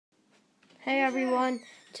Hey everyone,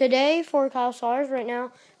 today for Kyle Stars, right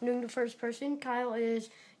now I'm doing the first person. Kyle is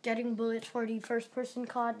getting bullets for the first person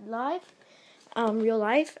COD live, real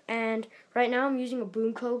life, and right now I'm using a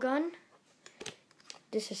Boomco gun.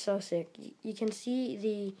 This is so sick. You can see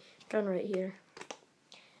the gun right here.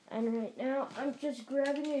 And right now I'm just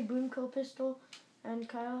grabbing a Boomco pistol, and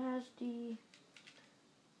Kyle has the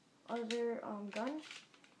other gun.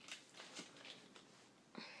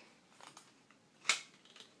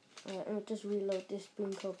 Alright, let me just reload this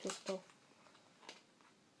Boomco pistol.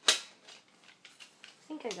 I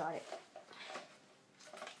think I got it.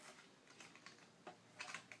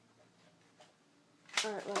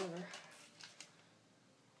 Alright, whatever.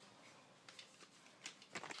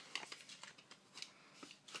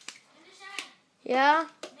 Yeah?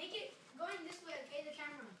 Make it going this way, okay, the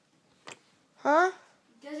camera. Huh?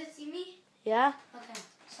 Does it see me? Yeah? Okay,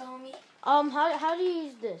 show me. How do you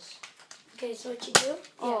use this? Okay, so what you do?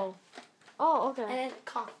 Oh. Oh, okay. And then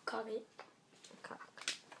cock it. Cock.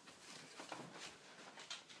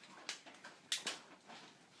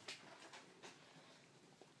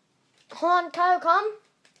 Hold on, Kyle, come.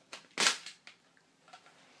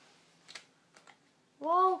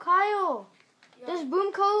 Whoa, Kyle. Yeah. This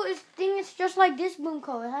Boomco is just like this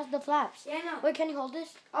Boomco. It has the flaps. Yeah, I know. Wait, can you hold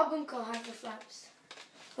this? Our Boomco has the flaps.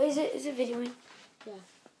 Wait, is it videoing? Yeah.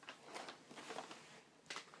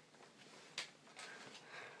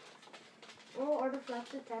 Oh, are the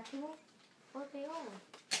flaps detachable? Oh, they are.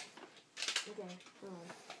 Okay, hold on.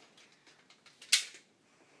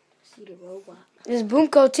 See the robot. This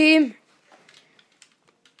Boomco team.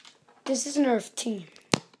 This is Nerf team.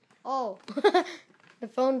 Oh, the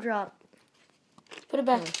phone dropped. Put it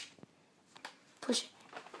back. Push it.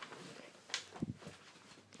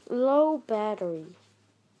 Low battery.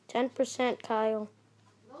 10%, Kyle.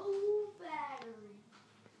 Low battery.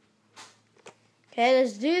 Okay,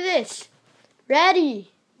 let's do this.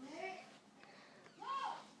 Ready.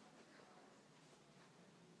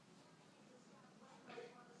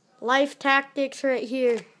 Life tactics right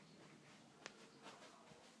here.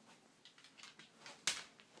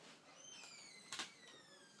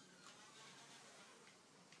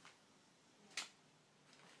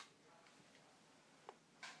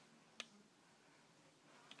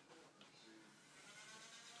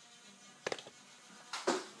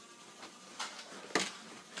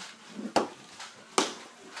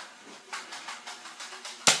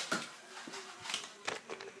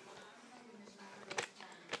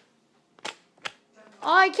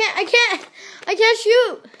 Oh, I can't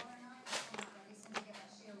shoot.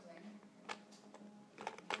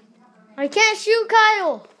 I can't shoot,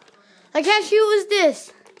 Kyle. I can't shoot with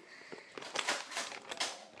this.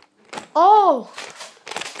 Oh,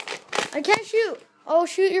 I can't shoot. Oh,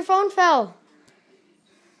 shoot, your phone fell.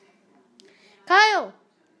 Kyle,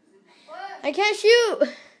 What? I can't shoot.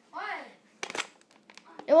 What?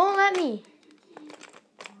 It won't let me.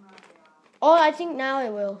 Oh, I think now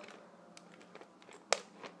it will.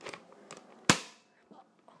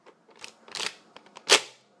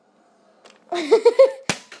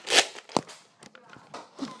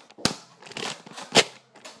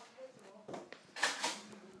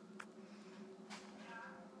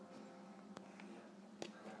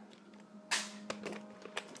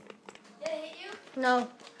 Did it hit you? No.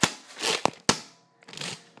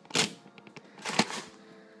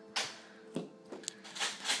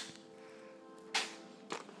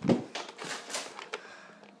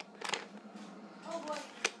 Oh boy.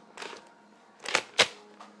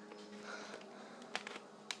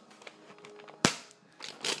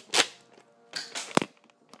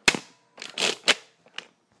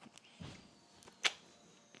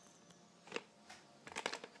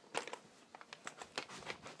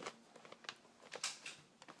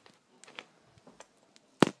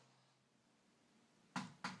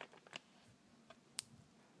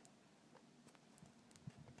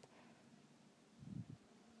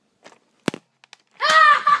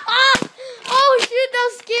 Oh, shoot, that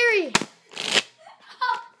was scary.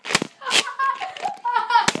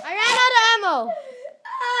 I ran out of ammo.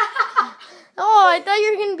 Oh, I thought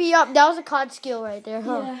you were going to be up. That was a COD skill right there,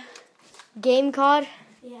 huh? Yeah. Game COD.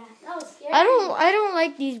 Yeah, that was scary. I don't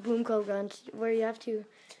like these Boomco guns where you have to.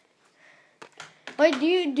 Wait, do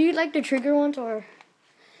you like the trigger ones or?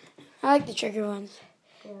 I like the trigger ones.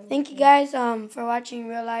 Thank you guys for watching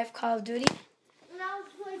Real Life Call of Duty.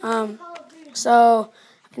 So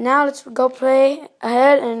now let's go play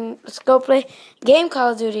ahead and let's go play game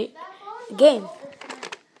Call of Duty. Game.